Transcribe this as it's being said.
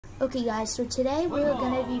Okay guys, so today we're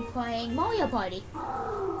gonna be playing Mario Party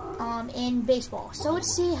in baseball. So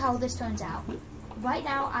let's see how this turns out. Right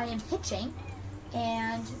now I am pitching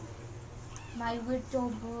and my little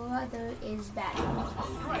brother is batting.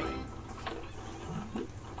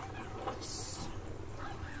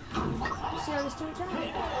 See how this turns out?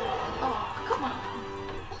 Oh, come on.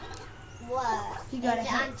 What? You got a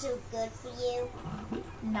hit. I'm too good for you?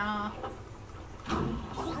 Nah.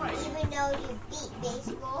 Even though you beat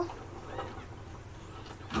baseball?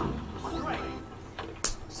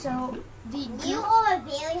 So, You are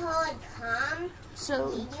very hard calm.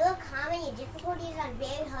 So, You're calm and your difficulties are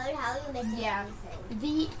very hard. How are you missing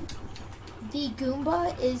everything? The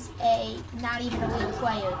Goomba is not even a real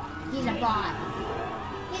player. He's a bot.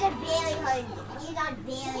 He's on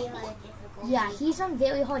very hard difficulty. Yeah, he's on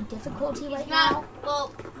very hard difficulty right now.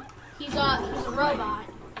 Well, he's a robot,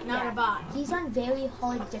 not a bot. He's on very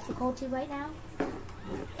hard difficulty right now.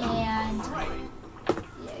 And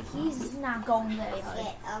yeah, he's not going very hard.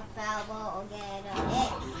 Get a foul ball or get a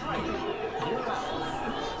hit.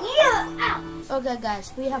 Yeah! Out! Okay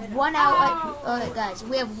guys, we have one out. Alright guys,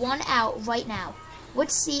 we have one out right now.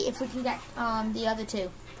 Let's see if we can get the other two.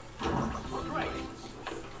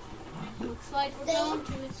 Looks like we're going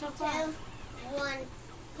to it so far. 2, 1,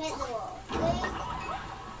 hit the wall.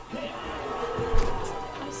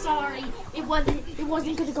 I'm sorry, it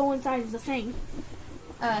wasn't gonna go inside of the thing.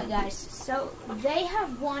 Alright guys, so they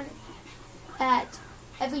have one at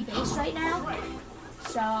every base right now.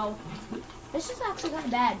 So this is actually kind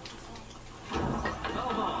of bad.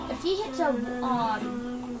 If he hits a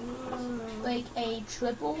like a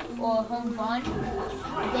triple or a home run,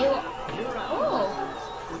 they will. Oh,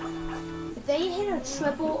 if they hit a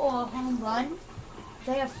triple or a home run,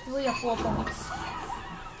 they have 3 or 4 points.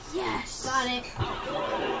 Yes, Got it.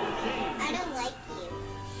 I don't like you.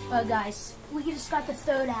 Alright guys, we just got the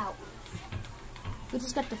third out. We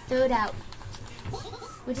just got the third out.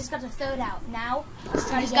 Now, let's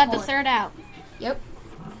try to He's get got the more. third out. Yep.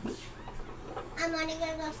 I'm only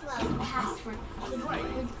gonna go slow. Password.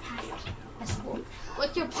 That's cool.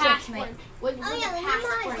 What's your Search password? me. What's Oh yeah, your remember I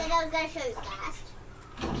password? said I was gonna show you fast?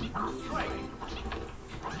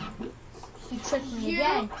 He tricked me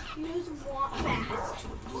again. Use walk fast.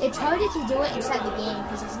 It's harder to do it inside the game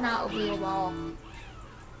because it's not a real ball.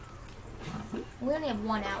 We only have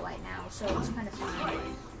one out right now, so it's kind of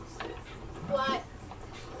fun. What?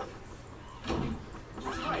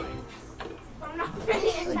 I'm not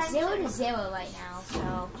paying It's attention. 0-0 right now,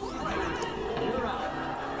 so.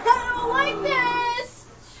 I don't like this.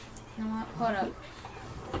 You know what? Hold up.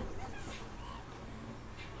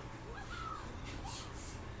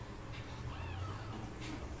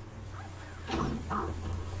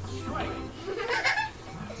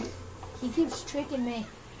 He keeps tricking me.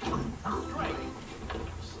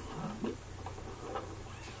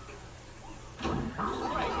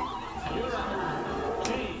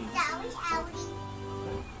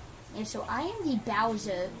 Yeah, so I am the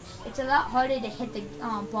Bowser. It's a lot harder to hit the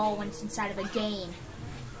ball when it's inside of a game.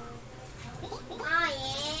 I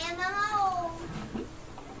am home.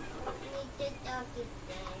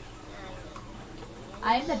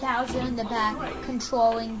 I am the Bowser in the back,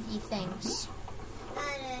 controlling the things.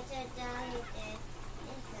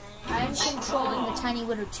 I am controlling the tiny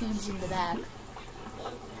little tubes in the back.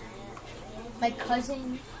 My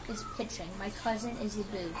cousin is pitching. My cousin is a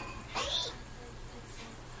boo.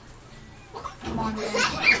 Come on, man.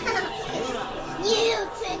 You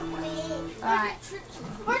tricked me. Alright.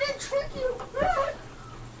 I didn't trick you.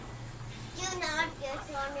 Do not just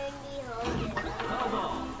want to be home.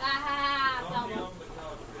 Double.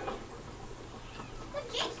 But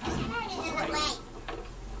Jason's head is in the way.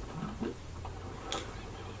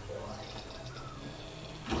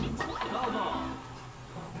 Haha.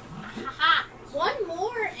 One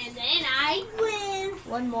more and then I win.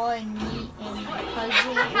 One more and me and my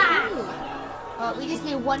cousin. Ooh. We just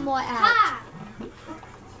need one more out. Ha!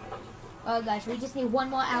 Oh guys, we just need one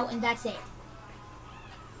more out and that's it.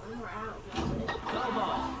 One more out.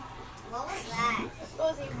 What was that? That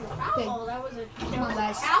wasn't even a foul Okay. ball. That was a Come on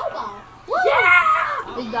guys. foul ball.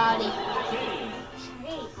 Yeah! We got it.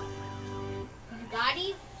 Hey. You got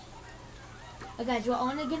it? Okay, guys, we're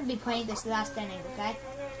only going to be playing this last inning, okay?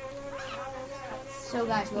 So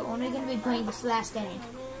guys, we're only going to be playing this last inning.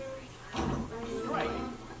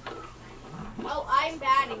 Oh, I'm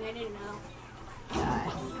batting. I didn't know.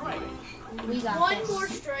 We got One this. more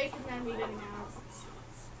strike and then we get an out.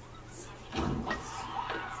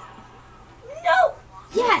 No!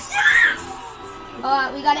 Yes!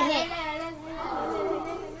 We got a hit.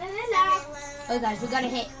 Oh guys, we got a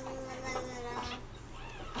hit.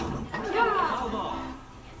 Yeah.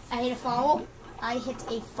 I I hit a foul. I hit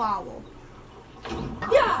a foul.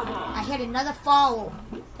 Yeah. I hit another foul.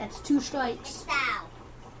 That's 2 strikes. Foul.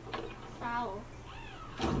 Foul.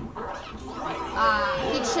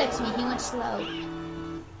 He tricks me. He went slow.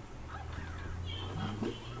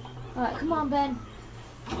 Alright, come on, Ben.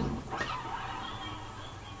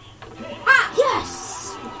 Ah!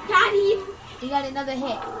 Yes! Got him. You got another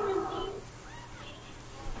hit.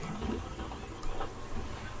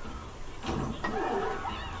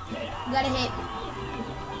 You got a hit.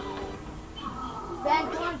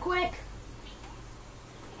 Ben, come on, quick.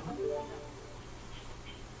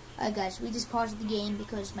 Alright, guys, we just paused the game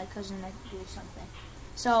because my cousin had to do something.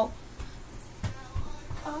 So,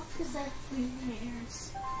 Because I have 3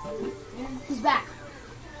 hairs. he's back.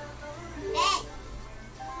 Bet.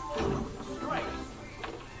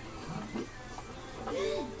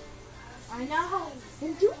 I know.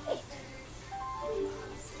 Then do it.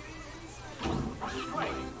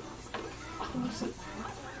 Can you sit down?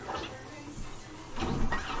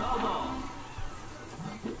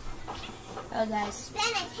 Oh, guys. Ben,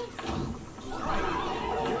 I think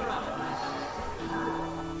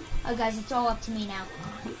Oh, guys, it's all up to me now.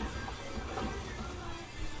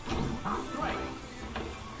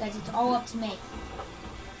 Guys, it's all up to me.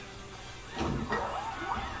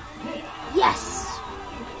 Yes!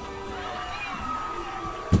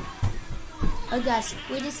 Oh, guys,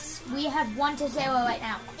 we have 1-0 right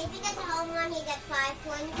now. if he gets a home run, he gets 5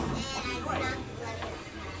 points, and I'm not letting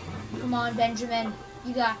him. Come on, Benjamin.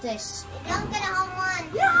 You got this. Don't get a home run.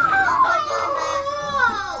 No! Oh,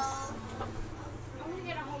 I'm going to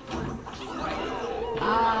get a home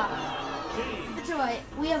run. It's alright.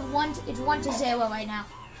 We have it's 1-0 right now.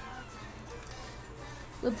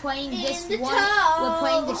 We're playing this In the one. toe. We're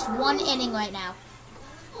playing this 1 inning right now.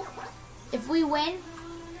 If we win,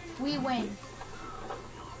 we win.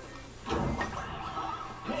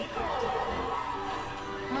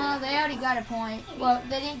 Well, they already got a point. Well,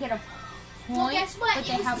 they didn't get a point. Well, guess what? But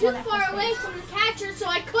they It have was too one at far first away base. from the catcher, so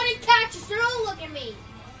I couldn't catch it. So don't look at me.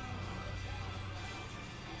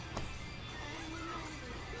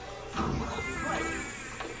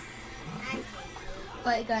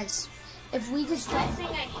 But guys, if we just I'm not saying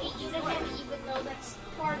I hate you to him, even though that's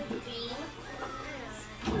part of the game.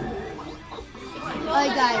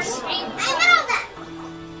 Alright, guys. I know that.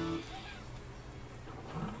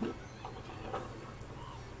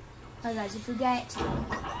 Alright, guys, if we get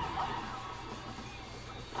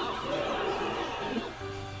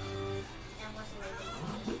That wasn't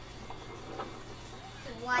even.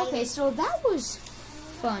 Why? okay, so that was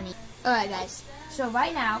funny. Alright, guys. So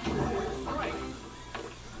right now,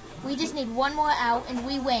 we just need 1 more out and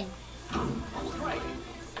we win.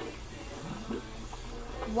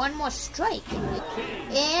 1 more strike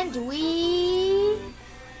and we.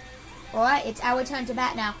 Alright, it's our turn to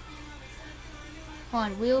bat now. Hold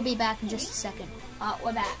on, we will be back in just a second.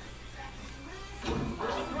 We're back.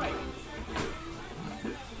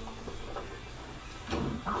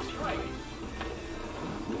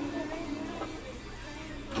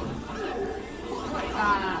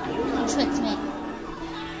 He tricked me.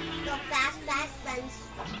 Go fast, Spence.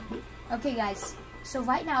 Okay, guys. So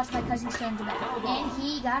right now it's my cousin's turn to bat, and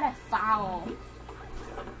he got a foul.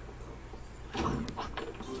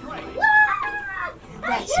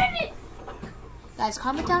 Guys,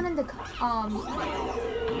 comment down in the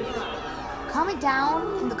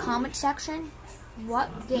comment section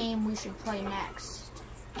what game we should play next.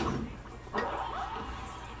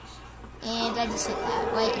 And I just hit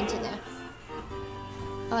that right into there.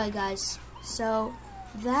 Alright, guys. So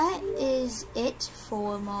that is it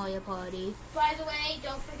for Mario Party. By the way,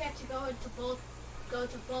 don't forget to go to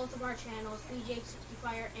both of our channels,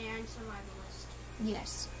 BJ65 and Survivalist.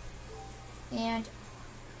 Yes. And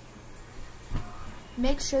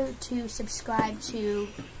make sure to subscribe to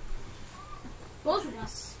Both of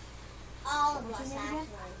us. All of What's us, your name again?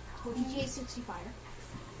 actually. BGA65.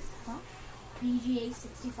 Huh?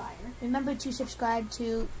 BGA65 Remember to subscribe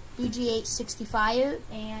to BG865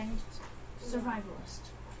 and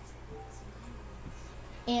Survivalist.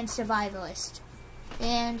 and Survivalist.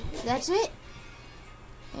 And that's it.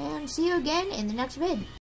 And see you again in the next vid.